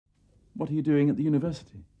What are you doing at the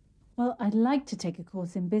university? Well, I'd like to take a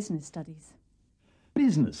course in business studies.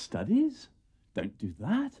 Business studies? Don't do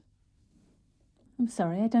that. I'm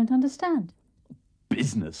sorry, I don't understand.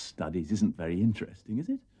 Business studies isn't very interesting, is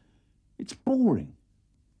it? It's boring.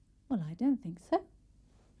 Well, I don't think so.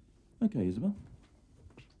 Okay, Isabel.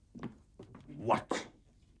 What?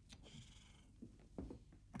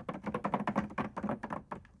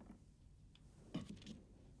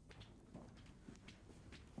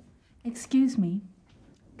 Excuse me.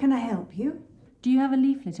 Can I help you? Do you have a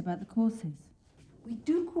leaflet about the courses? We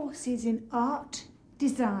do courses in art,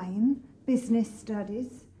 design, business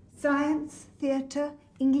studies, science, theatre,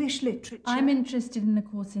 English literature. I'm interested in a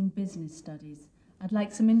course in business studies. I'd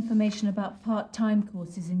like some information about part-time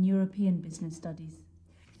courses in European business studies.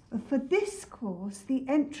 For this course, the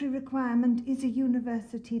entry requirement is a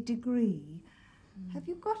university degree. Have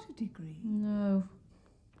you got a degree? No.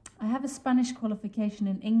 I have a Spanish qualification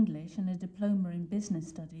in English and a diploma in business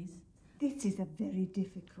studies. This is a very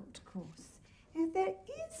difficult course. There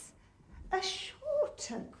is a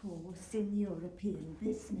shorter course in European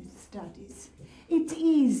business studies. It's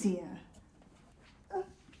easier.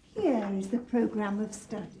 Here is the programme of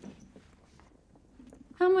study.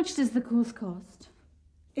 How much does the course cost?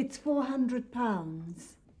 It's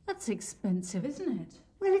 £400. That's expensive, isn't it?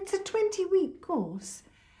 Well, it's a 20-week course.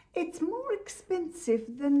 It's more expensive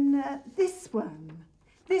than this one.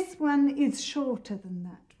 This one is shorter than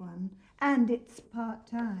that one, and it's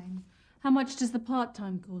part-time. How much does the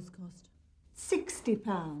part-time course cost?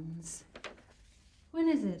 £60. When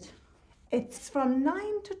is it? It's from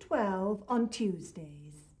 9 to 12 on Tuesdays.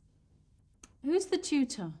 Who's the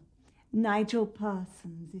tutor? Nigel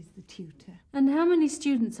Parsons is the tutor. And how many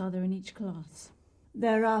students are there in each class?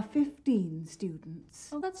 There are 15 students.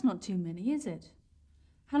 Oh, that's not too many, is it?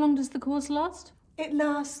 How long does the course last? It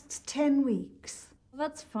lasts 10 weeks. Well,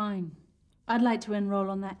 that's fine. I'd like to enroll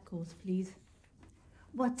on that course, please.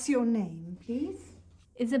 What's your name, please?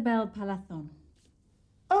 Isabel Palathon.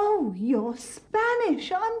 Oh, you're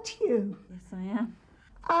Spanish, aren't you? Yes, I am.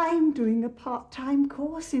 I'm doing a part-time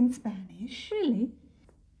course in Spanish. Really?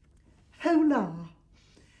 Hola.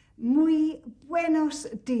 Muy buenos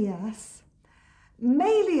días.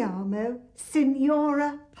 Me llamo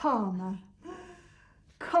Señora Palmer.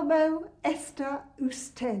 ¿Cómo está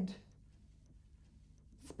usted?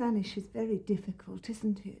 Spanish is very difficult,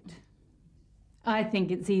 isn't it? I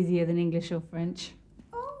think it's easier than English or French.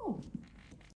 Oh.